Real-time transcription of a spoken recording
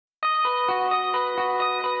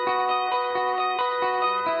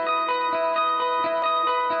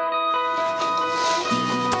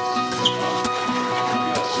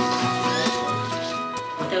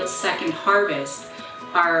Second Harvest,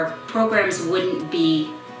 our programs wouldn't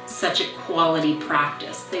be such a quality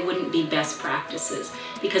practice. They wouldn't be best practices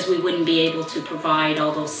because we wouldn't be able to provide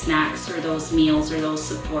all those snacks or those meals or those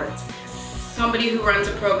supports. Somebody who runs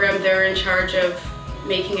a program, they're in charge of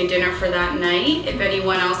making a dinner for that night. If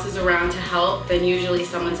anyone else is around to help, then usually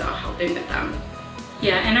someone's out helping with them.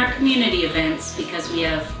 Yeah, and our community events, because we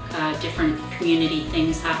have different community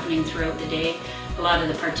things happening throughout the day, a lot of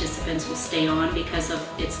the participants will stay on because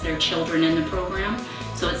it's their children in the program.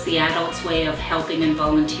 So it's the adults' way of helping and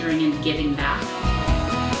volunteering and giving back.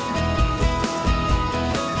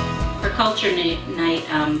 For Culture Night,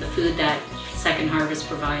 the food that Second Harvest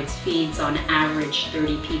provides feeds on average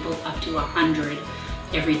 30 people up to 100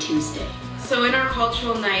 every Tuesday. So in our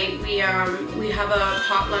cultural night, we have a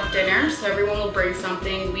potluck dinner, so everyone will bring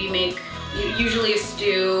something. We make usually a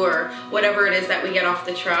stew or whatever it is that we get off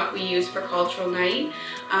the truck we use for cultural night.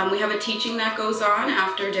 We have a teaching that goes on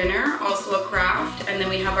after dinner, also a craft, and then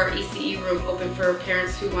we have our ECE room open for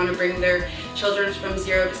parents who want to bring their children from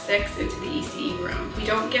 0 to 6 into the ECE room. We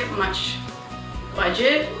don't get much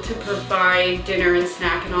budget to provide dinner and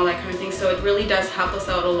snack and all that kind of thing, so it really does help us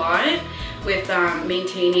out a lot with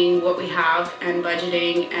maintaining what we have and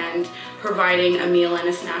budgeting and providing a meal and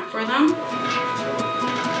a snack for them.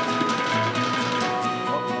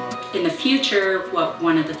 In the future,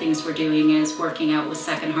 one of the things we're doing is working out with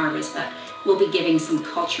Second Harvest that we'll be giving some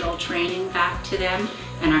cultural training back to them,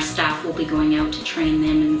 and our staff will be going out to train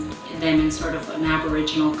them in sort of an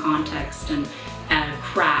Aboriginal context and a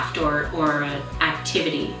craft or an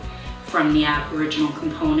activity from the Aboriginal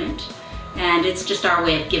component. And it's just our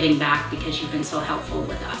way of giving back because you've been so helpful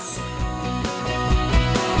with us.